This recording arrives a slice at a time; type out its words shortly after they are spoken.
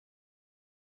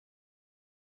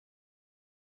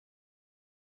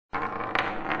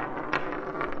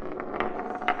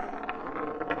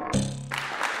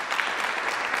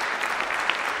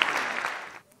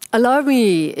Allow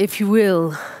me, if you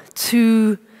will,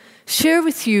 to share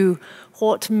with you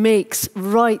what makes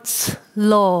rights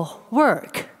law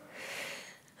work.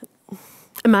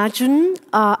 Imagine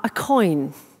a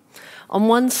coin. On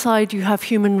one side, you have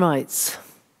human rights.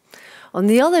 On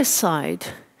the other side,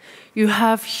 you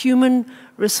have human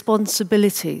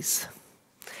responsibilities.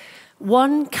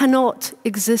 One cannot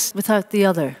exist without the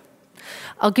other.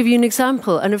 I'll give you an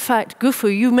example, and in fact,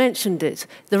 Gufu, you mentioned it,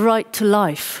 the right to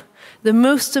life. The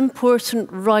most important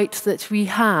right that we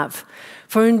have.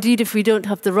 For indeed, if we don't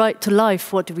have the right to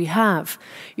life, what do we have?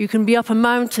 You can be up a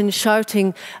mountain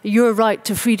shouting your right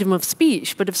to freedom of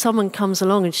speech, but if someone comes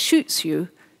along and shoots you,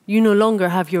 you no longer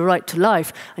have your right to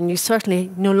life, and you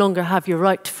certainly no longer have your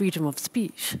right to freedom of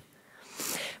speech.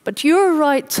 But your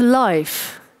right to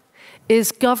life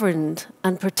is governed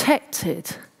and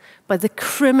protected by the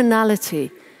criminality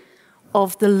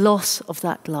of the loss of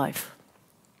that life.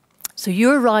 So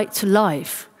your right to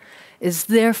life is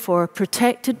therefore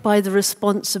protected by the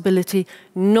responsibility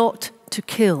not to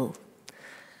kill.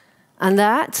 And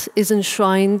that is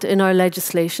enshrined in our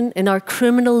legislation, in our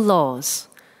criminal laws.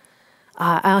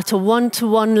 At a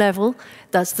one-to-one level,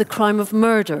 that's the crime of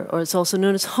murder, or it's also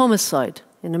known as homicide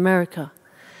in America.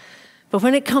 But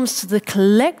when it comes to the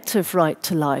collective right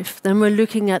to life, then we're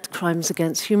looking at crimes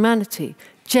against humanity,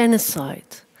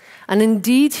 genocide. And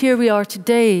indeed, here we are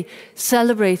today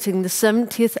celebrating the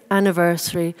 70th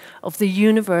anniversary of the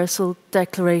Universal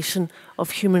Declaration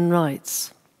of Human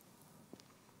Rights.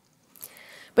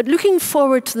 But looking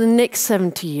forward to the next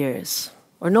 70 years,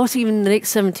 or not even the next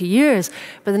 70 years,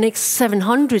 but the next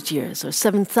 700 years or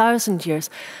 7,000 years,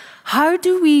 how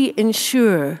do we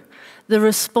ensure the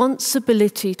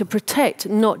responsibility to protect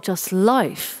not just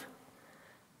life,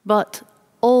 but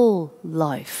all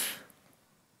life?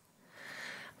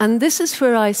 And this is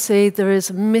where I say there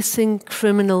is missing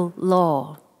criminal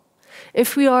law.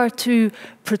 If we are to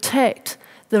protect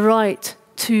the right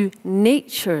to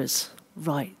nature's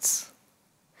rights,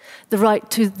 the right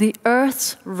to the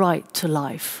earth's right to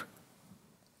life,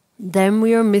 then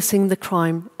we are missing the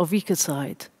crime of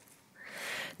ecocide.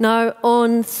 Now,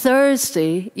 on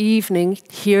Thursday evening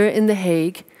here in The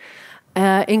Hague,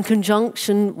 in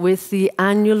conjunction with the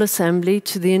annual assembly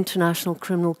to the International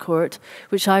Criminal Court,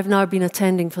 which I've now been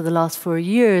attending for the last 4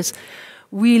 years,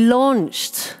 we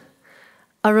launched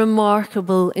a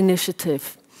remarkable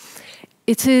initiative.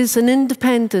 It is an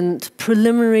independent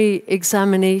preliminary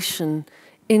examination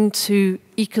into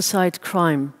ecocide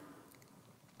crime.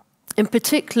 In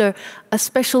particular, a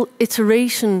special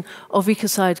iteration of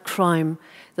ecocide crime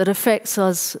that affects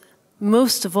us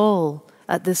most of all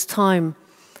at this time,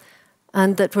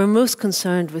 and that we're most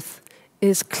concerned with,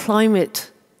 is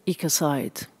climate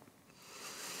ecocide.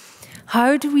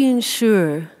 How do we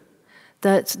ensure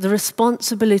that the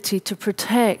responsibility to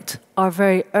protect our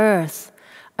very earth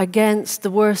against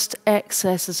the worst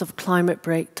excesses of climate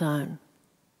breakdown?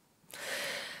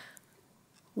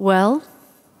 Well,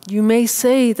 you may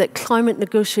say that climate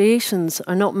negotiations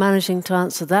are not managing to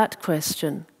answer that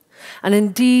question. And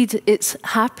indeed, it's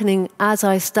happening as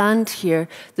I stand here,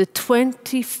 the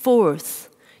 24th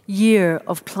year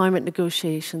of climate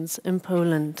negotiations in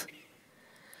Poland.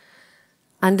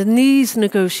 And in these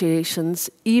negotiations,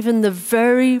 even the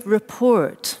very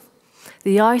report,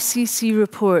 the ICC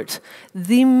report,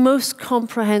 the most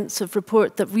comprehensive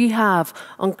report that we have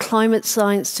on climate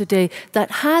science today, that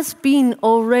has been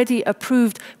already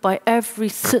approved by every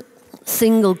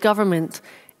single government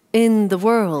in the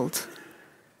world,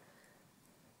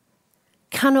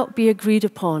 cannot be agreed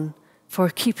upon for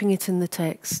keeping it in the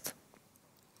text.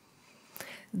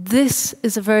 This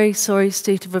is a very sorry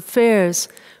state of affairs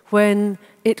when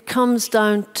it comes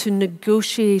down to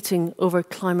negotiating over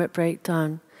climate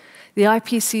breakdown. The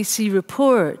IPCC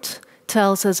report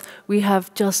tells us we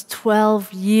have just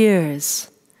 12 years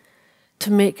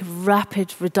to make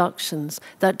rapid reductions.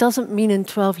 That doesn't mean in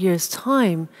 12 years'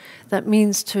 time. That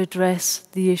means to address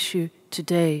the issue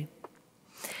today.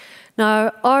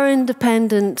 Now, our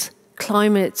independent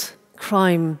climate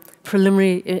crime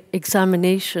preliminary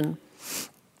examination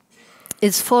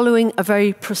is following a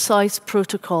very precise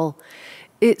protocol.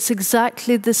 It's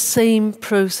exactly the same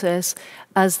process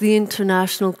as the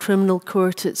International Criminal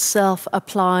Court itself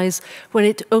applies when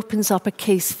it opens up a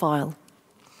case file,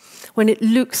 when it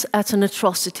looks at an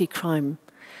atrocity crime.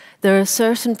 There are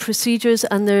certain procedures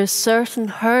and there are certain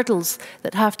hurdles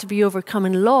that have to be overcome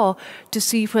in law to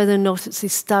see whether or not it's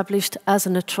established as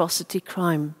an atrocity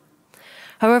crime.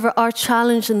 However, our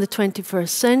challenge in the 21st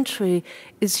century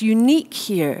is unique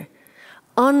here.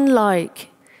 Unlike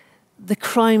the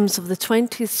crimes of the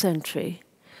 20th century,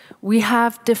 we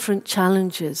have different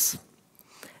challenges.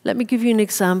 Let me give you an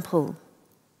example.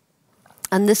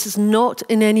 And this is not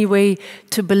in any way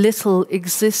to belittle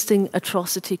existing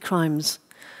atrocity crimes.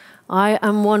 I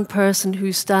am one person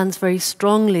who stands very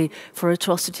strongly for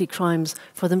atrocity crimes,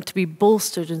 for them to be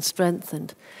bolstered and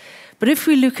strengthened. But if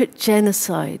we look at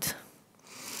genocide,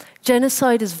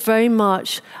 genocide is very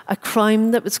much a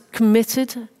crime that was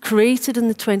committed, created in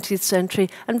the 20th century,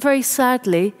 and very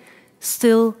sadly,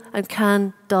 still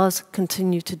and does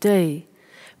continue today.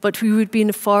 But we would be in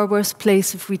a far worse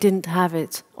place if we didn't have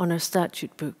it on our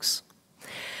statute books.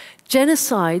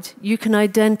 Genocide, you can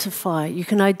identify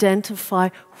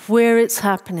where it's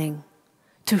happening,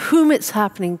 to whom it's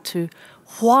happening to,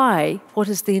 why, what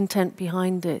is the intent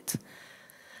behind it.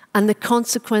 And the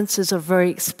consequences are very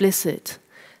explicit.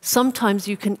 Sometimes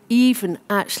you can even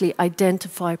actually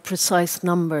identify precise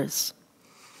numbers.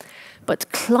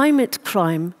 But climate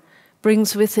crime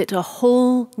brings with it a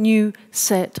whole new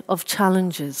set of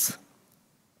challenges.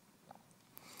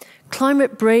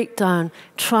 Climate breakdown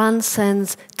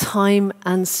transcends time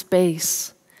and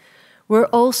space. We're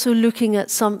also looking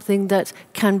at something that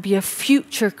can be a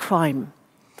future crime.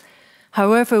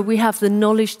 However, we have the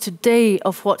knowledge today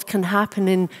of what can happen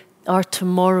in our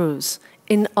tomorrows,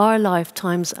 in our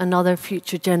lifetimes and other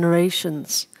future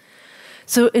generations.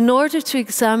 So in order to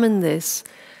examine this,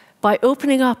 by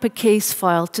opening up a case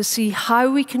file to see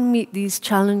how we can meet these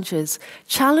challenges,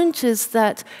 challenges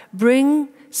that bring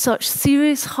such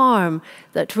serious harm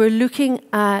that we're looking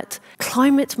at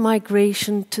climate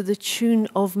migration to the tune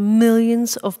of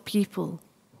millions of people,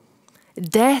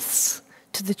 deaths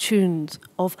to the tune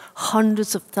of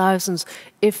hundreds of thousands,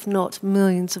 if not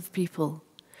millions of people.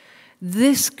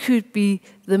 This could be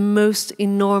the most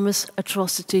enormous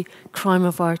atrocity crime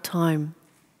of our time.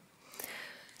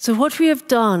 So what we have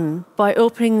done by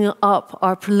opening up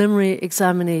our preliminary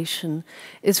examination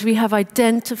is we have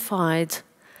identified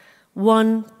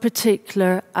one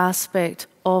particular aspect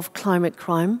of climate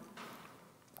crime,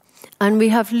 and we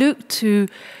have looked to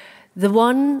the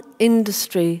one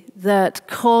industry that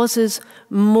causes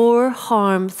more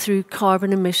harm through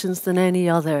carbon emissions than any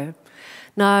other.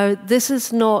 Now, this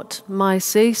is not my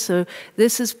say-so.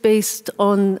 This is based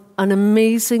on an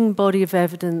amazing body of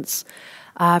evidence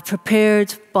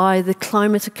prepared by the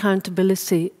Climate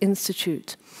Accountability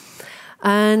Institute.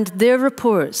 And their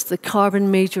reports, the carbon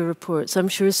major reports, I'm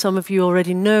sure some of you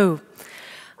already know,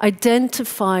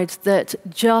 identified that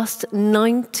just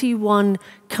 91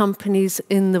 companies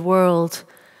in the world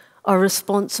are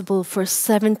responsible for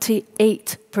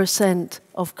 78%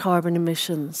 of carbon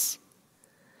emissions.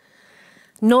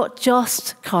 Not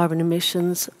just carbon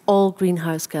emissions, all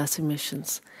greenhouse gas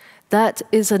emissions. That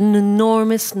is an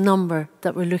enormous number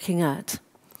that we're looking at.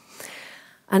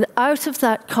 And out of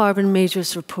that carbon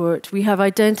majors report, we have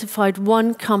identified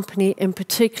one company in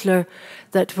particular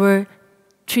that we're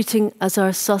treating as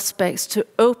our suspects to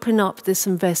open up this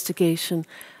investigation.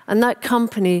 And that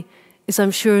company is,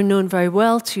 I'm sure, known very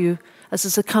well to you, as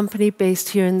it's a company based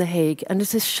here in The Hague, and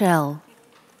it is Shell.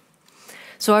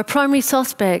 So our primary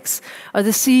suspects are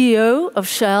the CEO of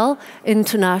Shell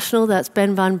International, that's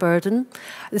Ben van Beurden,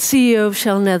 the CEO of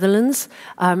Shell Netherlands,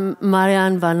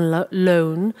 Marianne van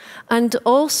Loon, and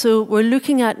also we're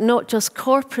looking at not just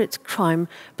corporate crime,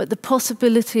 but the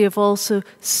possibility of also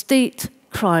state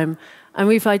crime, and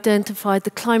we've identified the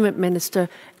climate minister,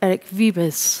 Erik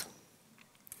Wiebes.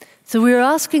 So we're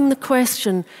asking the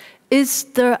question, is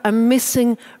there a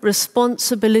missing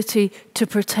responsibility to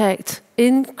protect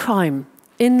in crime,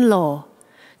 in law,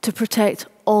 to protect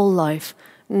all life,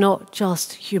 not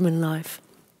just human life?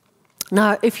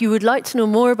 Now, if you would like to know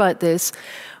more about this,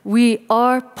 we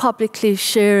are publicly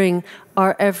sharing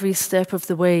our every step of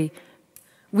the way.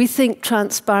 We think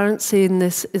transparency in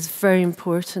this is very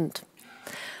important.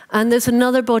 And there's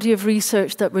another body of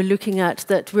research that we're looking at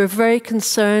that we're very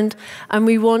concerned and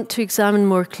we want to examine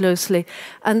more closely.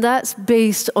 And that's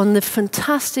based on the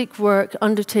fantastic work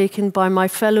undertaken by my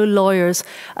fellow lawyers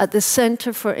at the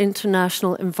Centre for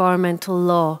International Environmental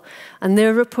Law. And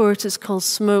their report is called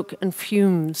Smoke and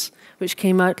Fumes, which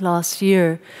came out last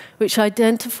year, which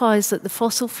identifies that the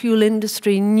fossil fuel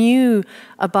industry knew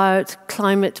about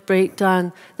climate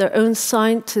breakdown. Their own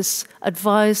scientists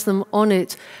advised them on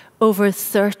it over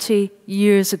 30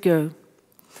 years ago.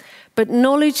 But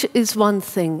knowledge is one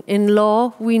thing. In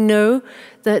law, we know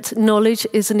that knowledge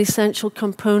is an essential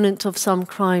component of some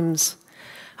crimes.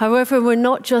 However, we're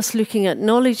not just looking at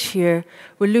knowledge here,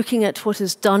 we're looking at what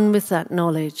is done with that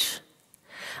knowledge.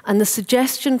 And the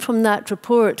suggestion from that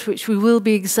report, which we will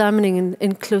be examining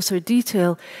in closer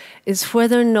detail, is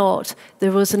whether or not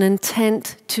there was an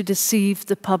intent to deceive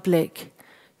the public,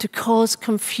 to cause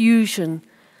confusion,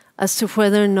 as to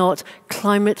whether or not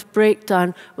climate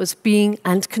breakdown was being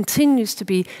and continues to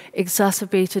be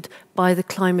exacerbated by the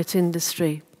climate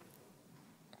industry.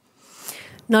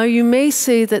 Now, you may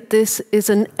say that this is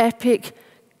an epic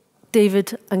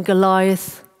David and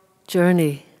Goliath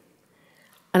journey,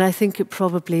 and I think it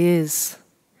probably is.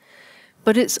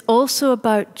 But it's also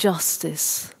about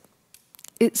justice.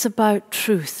 It's about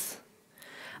truth.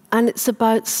 And it's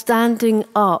about standing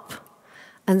up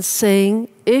and saying,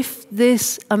 if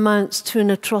this amounts to an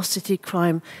atrocity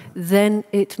crime, then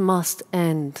it must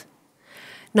end.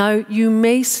 Now, you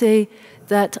may say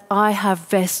that I have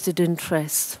vested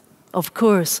interest. Of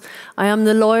course, I am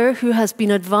the lawyer who has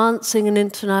been advancing an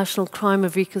international crime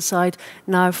of ecocide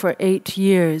now for 8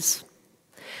 years.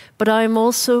 But I am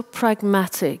also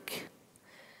pragmatic.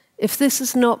 If this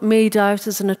is not made out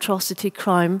as an atrocity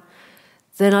crime,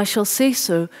 then I shall say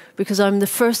so, because I'm the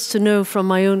first to know from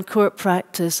my own court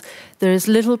practice there is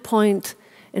little point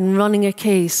in running a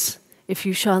case if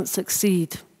you shan't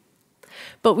succeed.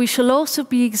 But we shall also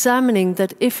be examining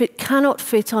that if it cannot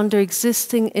fit under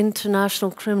existing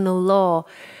international criminal law,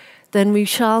 then we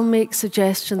shall make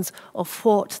suggestions of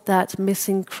what that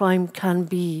missing crime can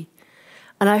be.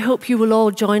 And I hope you will all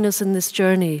join us in this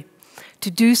journey. To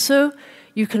do so,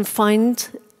 you can find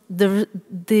the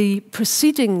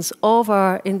proceedings of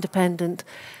our independent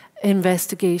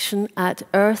investigation at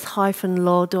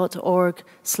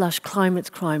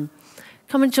earth-law.org/climatecrime.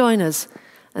 Come and join us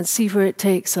and see where it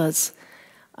takes us.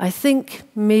 I think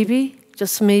maybe,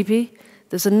 just maybe,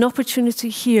 there's an opportunity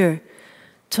here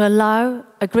to allow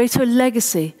a greater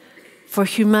legacy for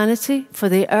humanity, for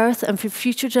the earth, and for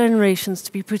future generations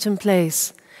to be put in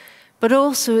place. But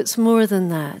also, it's more than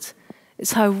that.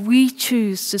 It's how we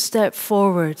choose to step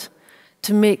forward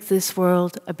to make this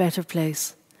world a better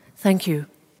place. Thank you.